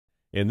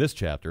In this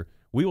chapter,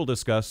 we will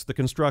discuss the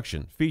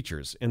construction,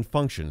 features, and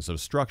functions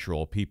of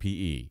structural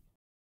PPE.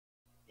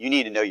 You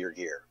need to know your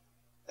gear.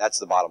 That's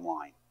the bottom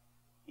line.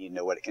 You need to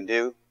know what it can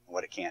do and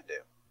what it can't do.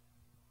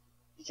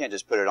 You can't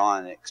just put it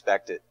on and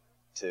expect it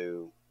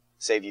to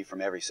save you from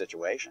every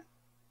situation.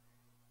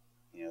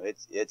 You know,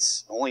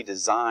 it's only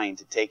designed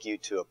to take you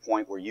to a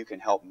point where you can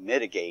help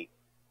mitigate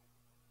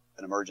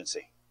an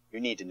emergency.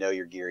 You need to know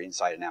your gear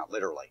inside and out,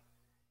 literally.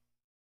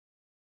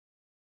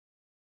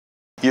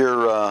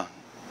 Your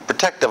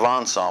protective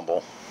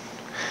ensemble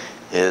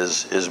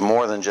is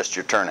more than just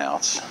your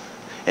turnouts.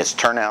 It's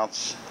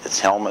turnouts, it's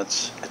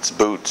helmets, it's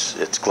boots,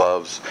 it's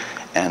gloves,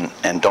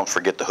 and don't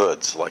forget the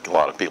hoods like a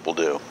lot of people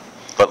do.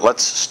 But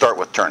let's start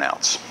with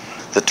turnouts.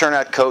 The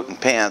turnout coat and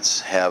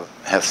pants have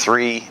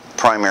three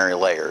primary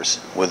layers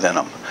within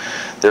them.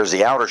 There's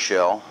the outer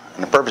shell,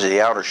 and the purpose of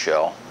the outer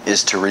shell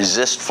is to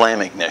resist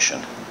flame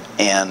ignition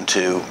and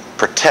to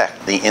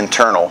protect the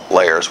internal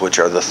layers, which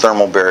are the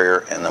thermal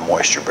barrier and the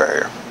moisture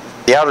barrier.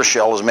 The outer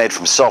shell is made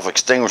from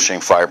self-extinguishing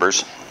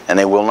fibers, and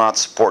they will not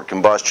support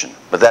combustion,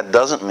 but that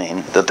doesn't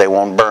mean that they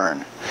won't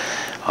burn.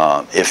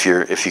 If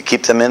you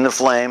keep them in the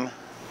flame,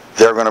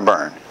 they're going to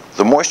burn.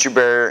 The moisture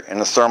barrier and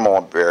the thermal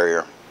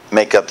barrier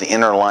make up the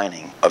inner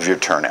lining of your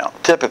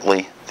turnout.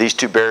 Typically, these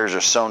two barriers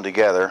are sewn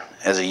together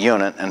as a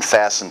unit and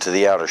fastened to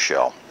the outer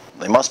shell.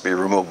 They must be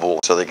removable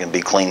so they can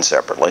be cleaned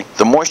separately.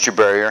 The moisture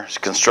barrier is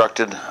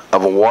constructed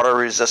of a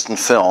water-resistant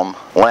film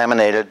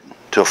laminated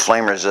to a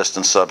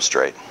flame-resistant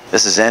substrate.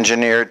 This is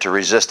engineered to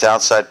resist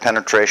outside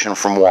penetration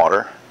from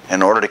water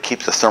in order to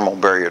keep the thermal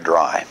barrier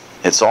dry.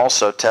 It's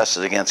also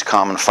tested against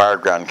common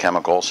fireground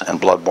chemicals and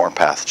bloodborne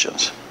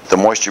pathogens. The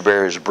moisture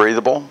barrier is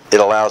breathable. It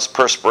allows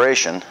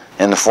perspiration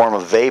in the form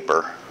of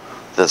vapor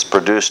that's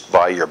produced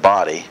by your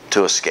body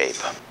to escape.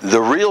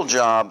 The real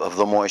job of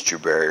the moisture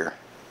barrier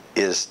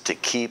is to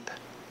keep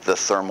the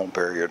thermal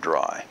barrier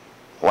dry.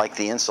 Like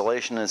the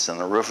insulation that's in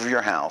the roof of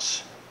your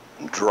house,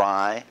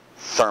 dry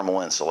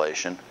thermal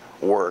insulation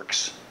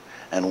works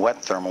and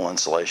wet thermal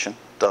insulation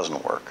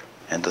doesn't work.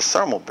 And the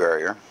thermal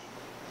barrier,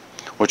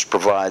 which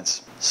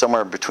provides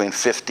somewhere between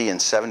 50 and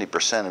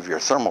 70% of your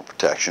thermal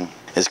protection,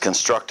 is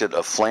constructed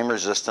of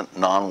flame-resistant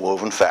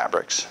non-woven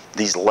fabrics.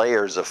 These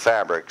layers of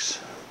fabrics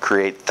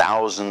create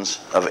thousands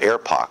of air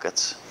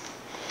pockets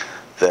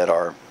that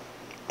are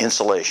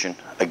insulation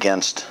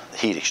against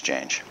heat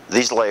exchange.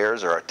 These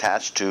layers are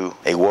attached to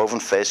a woven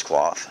face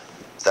cloth.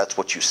 That's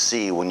what you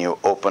see when you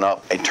open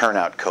up a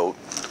turnout coat,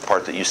 the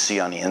part that you see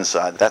on the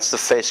inside. That's the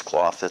face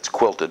cloth that's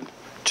quilted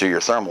to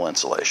your thermal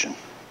insulation.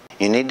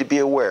 You need to be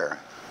aware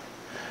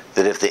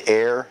that if the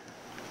air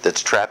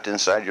that's trapped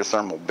inside your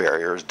thermal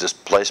barrier is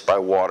displaced by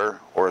water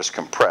or is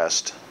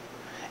compressed,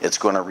 it's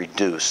going to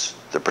reduce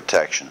the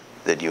protection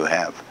that you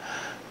have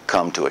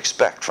come to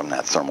expect from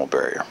that thermal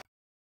barrier.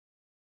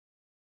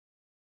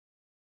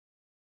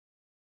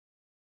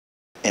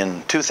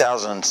 In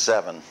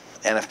 2007,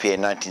 NFPA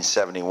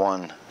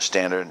 1971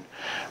 standard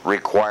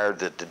required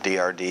that the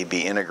DRD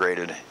be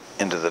integrated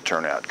into the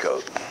turnout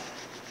coat.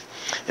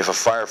 If a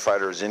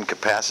firefighter is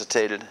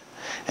incapacitated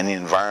and the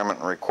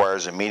environment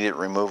requires immediate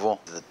removal,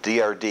 the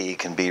DRD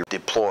can be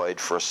deployed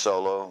for a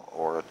solo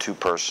or a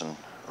two-person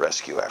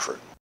rescue effort.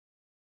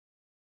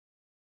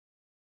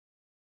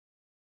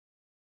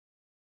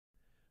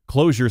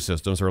 Closure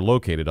systems are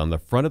located on the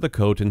front of the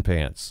coat and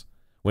pants.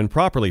 When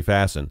properly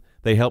fastened,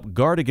 they help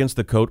guard against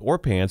the coat or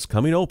pants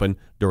coming open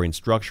during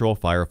structural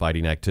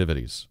firefighting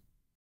activities.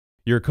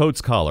 Your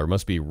coat's collar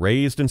must be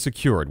raised and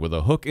secured with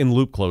a hook and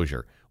loop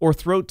closure, or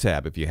throat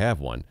tab if you have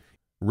one.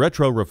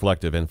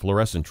 Retroreflective and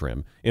fluorescent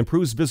trim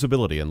improves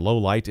visibility in low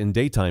light and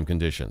daytime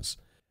conditions.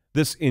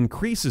 This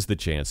increases the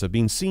chance of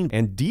being seen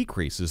and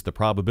decreases the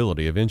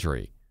probability of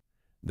injury.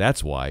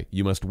 That's why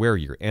you must wear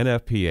your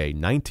NFPA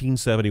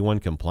 1971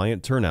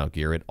 compliant turnout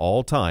gear at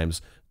all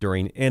times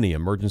during any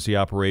emergency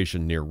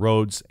operation near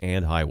roads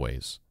and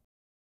highways.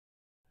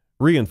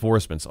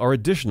 Reinforcements are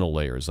additional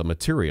layers of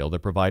material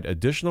that provide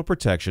additional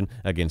protection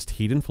against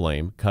heat and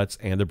flame, cuts,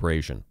 and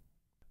abrasion.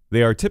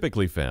 They are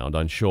typically found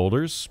on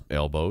shoulders,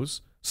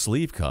 elbows,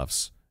 sleeve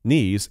cuffs,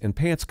 knees, and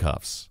pants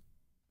cuffs.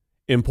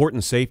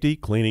 Important safety,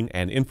 cleaning,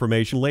 and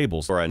information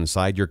labels are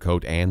inside your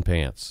coat and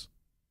pants.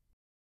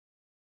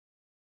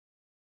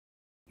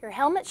 Your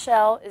helmet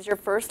shell is your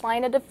first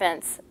line of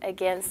defense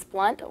against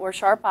blunt or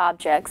sharp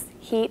objects,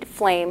 heat,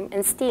 flame,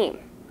 and steam.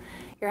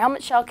 Your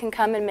helmet shell can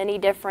come in many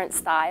different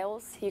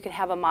styles. You can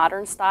have a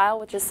modern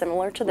style, which is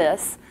similar to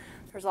this.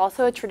 There's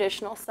also a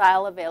traditional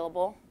style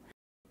available.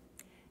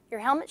 Your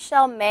helmet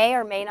shell may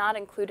or may not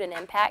include an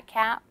impact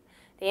cap.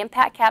 The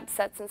impact cap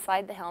sits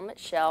inside the helmet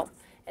shell,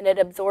 and it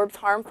absorbs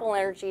harmful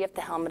energy if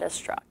the helmet is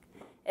struck.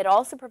 It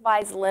also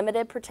provides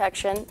limited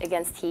protection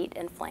against heat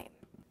and flame.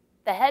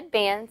 The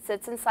headband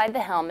sits inside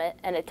the helmet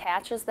and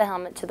attaches the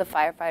helmet to the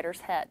firefighter's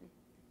head.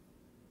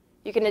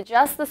 You can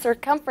adjust the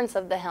circumference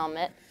of the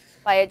helmet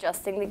by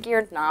adjusting the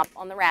gear knob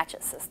on the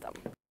ratchet system.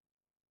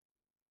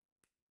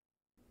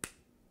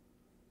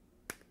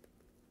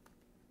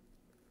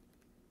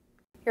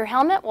 Your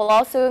helmet will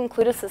also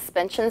include a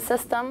suspension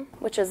system,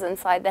 which is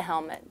inside the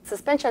helmet.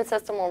 Suspension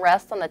system will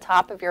rest on the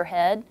top of your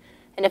head,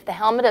 and if the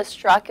helmet is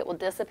struck, it will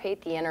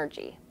dissipate the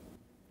energy.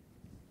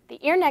 The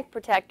ear neck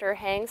protector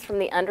hangs from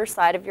the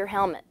underside of your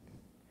helmet.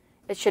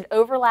 It should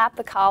overlap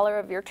the collar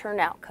of your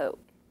turnout coat.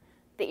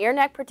 The ear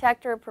neck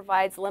protector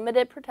provides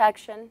limited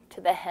protection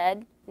to the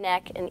head,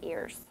 neck, and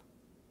ears.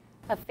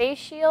 A face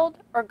shield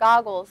or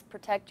goggles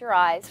protect your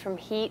eyes from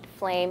heat,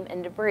 flame,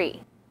 and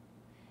debris.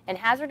 In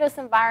hazardous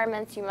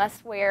environments, you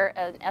must wear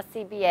an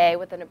SCBA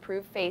with an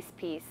approved face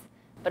piece,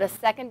 but a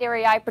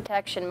secondary eye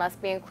protection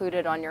must be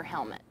included on your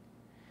helmet.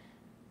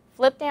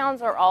 Flip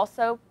downs are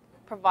also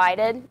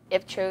provided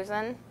if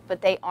chosen,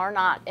 but they are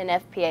not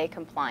NFPA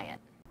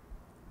compliant.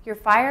 Your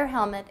fire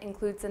helmet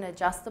includes an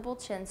adjustable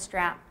chin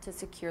strap to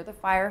secure the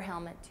fire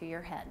helmet to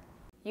your head.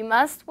 You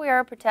must wear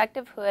a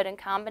protective hood in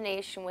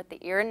combination with the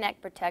ear and neck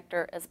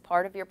protector as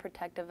part of your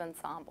protective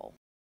ensemble.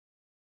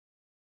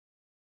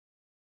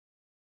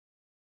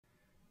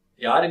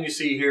 The item you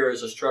see here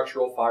is a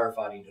structural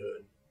firefighting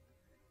hood.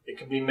 It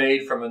can be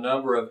made from a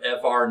number of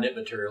FR knit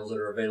materials that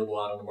are available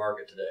out on the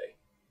market today.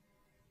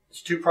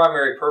 Its two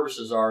primary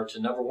purposes are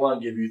to, number one,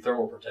 give you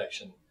thermal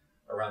protection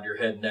around your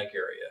head and neck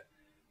area,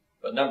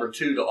 but number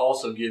two, to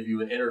also give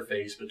you an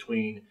interface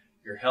between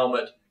your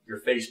helmet, your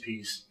face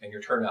piece, and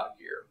your turnout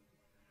gear.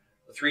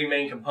 The three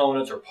main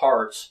components or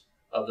parts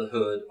of the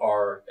hood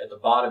are at the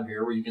bottom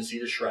here where you can see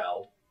the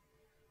shroud.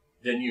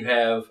 Then you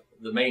have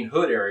the main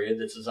hood area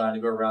that's designed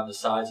to go around the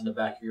sides and the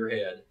back of your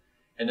head,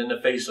 and then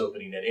the face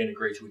opening that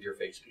integrates with your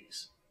face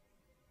piece.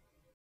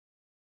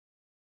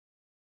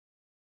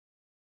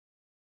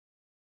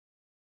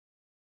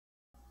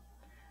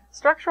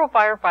 Structural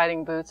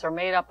firefighting boots are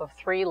made up of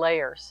 3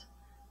 layers: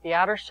 the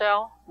outer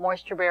shell,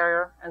 moisture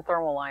barrier, and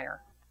thermal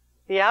liner.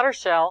 The outer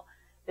shell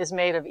is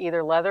made of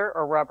either leather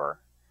or rubber,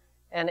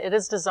 and it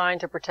is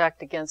designed to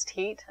protect against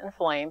heat and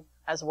flame,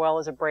 as well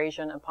as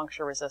abrasion and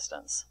puncture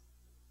resistance.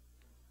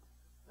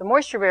 The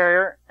moisture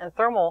barrier and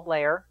thermal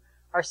layer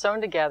are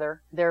sewn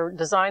together. They're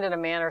designed in a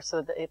manner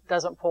so that it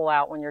doesn't pull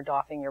out when you're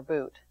doffing your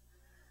boot.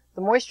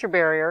 The moisture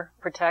barrier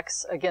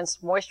protects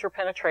against moisture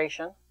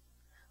penetration,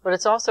 but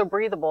it's also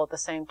breathable at the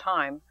same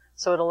time,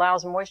 so it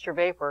allows moisture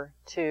vapor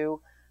to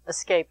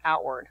escape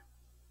outward.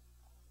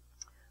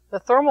 The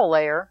thermal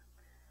layer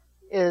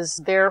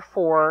is there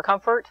for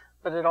comfort,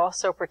 but it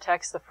also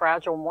protects the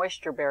fragile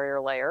moisture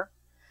barrier layer,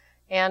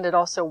 and it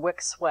also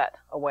wicks sweat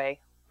away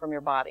from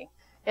your body.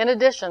 In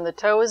addition, the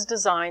toe is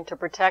designed to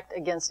protect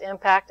against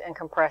impact and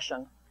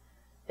compression.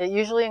 It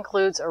usually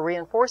includes a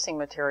reinforcing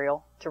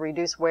material to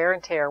reduce wear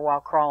and tear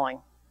while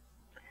crawling.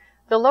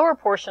 The lower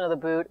portion of the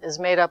boot is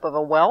made up of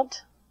a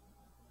welt,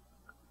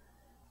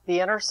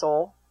 the inner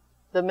sole,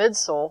 the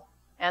midsole,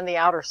 and the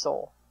outer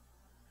sole.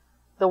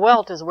 The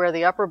welt is where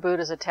the upper boot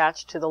is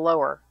attached to the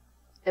lower.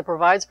 It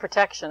provides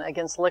protection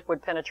against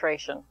liquid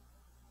penetration.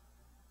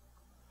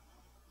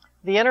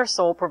 The inner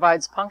sole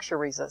provides puncture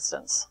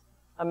resistance.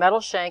 A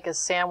metal shank is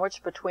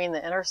sandwiched between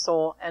the inner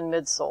sole and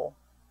midsole.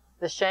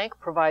 The shank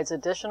provides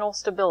additional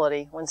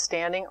stability when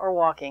standing or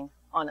walking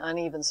on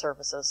uneven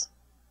surfaces.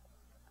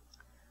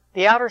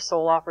 The outer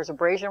sole offers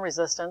abrasion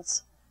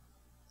resistance,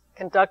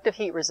 conductive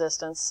heat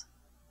resistance,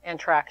 and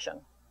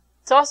traction.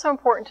 It's also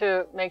important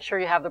to make sure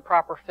you have the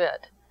proper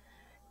fit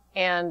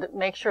and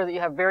make sure that you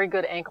have very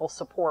good ankle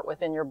support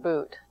within your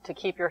boot to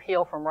keep your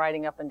heel from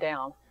riding up and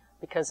down,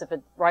 because if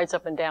it rides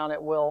up and down,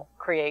 it will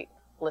create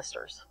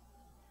blisters.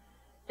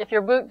 If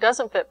your boot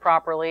doesn't fit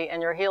properly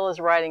and your heel is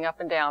riding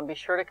up and down, be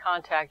sure to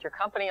contact your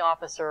company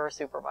officer or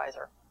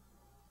supervisor.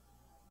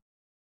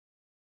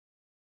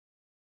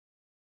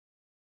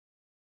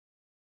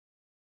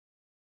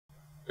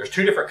 There's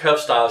 2 different cuff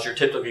styles you're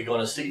typically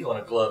going to see on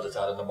a glove that's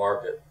out in the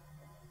market.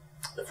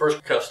 The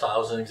first cuff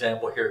style is an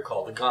example here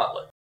called the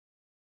gauntlet.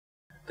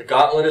 The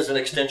gauntlet is an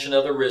extension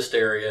of the wrist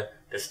area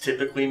that's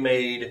typically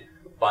made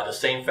by the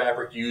same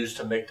fabric used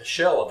to make the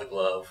shell of the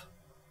glove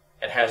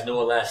and has no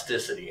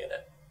elasticity in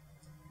it.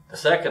 The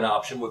second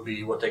option would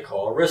be what they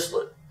call a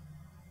wristlet.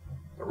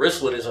 The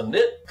wristlet is a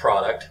knit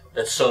product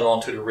that's sewn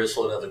onto the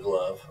wristlet of the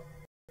glove,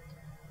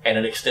 and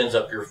it extends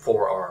up your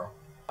forearm,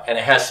 and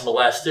it has some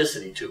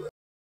elasticity to it.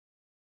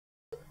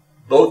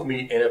 Both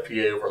meet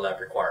NFPA overlap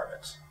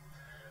requirements.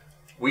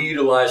 We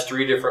utilize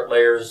 3 different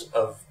layers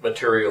of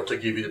material to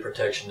give you the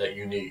protection that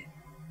you need.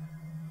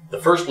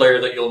 The first layer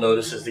that you'll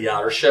notice is the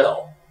outer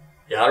shell.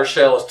 The outer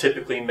shell is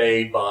typically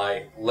made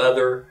by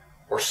leather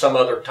or some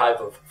other type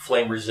of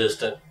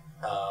flame-resistant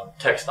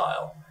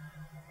textile.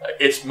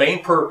 Its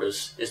main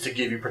purpose is to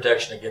give you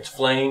protection against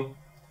flame,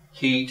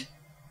 heat,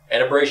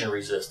 and abrasion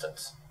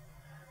resistance.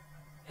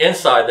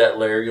 Inside that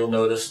layer, you'll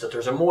notice that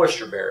there's a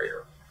moisture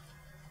barrier.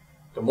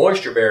 The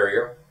moisture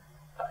barrier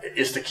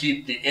is to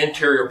keep the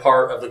interior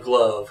part of the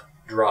glove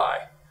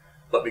dry,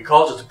 but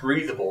because it's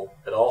breathable,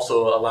 it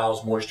also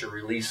allows moisture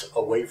release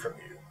away from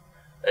you.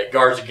 It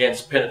guards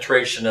against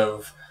penetration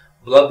of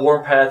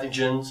bloodborne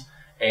pathogens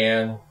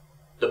and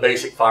the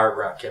basic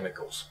fireground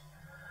chemicals.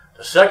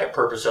 The second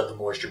purpose of the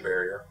moisture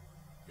barrier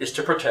is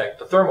to protect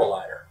the thermal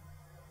liner.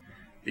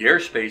 The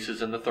air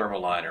spaces in the thermal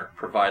liner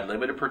provide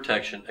limited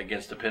protection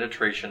against the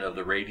penetration of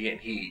the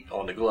radiant heat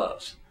on the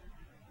gloves.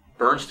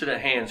 Burns to the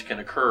hands can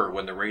occur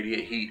when the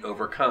radiant heat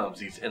overcomes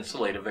these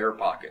insulative air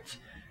pockets,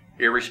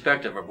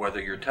 irrespective of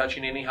whether you're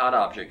touching any hot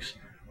objects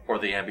or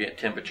the ambient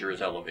temperature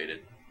is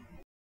elevated.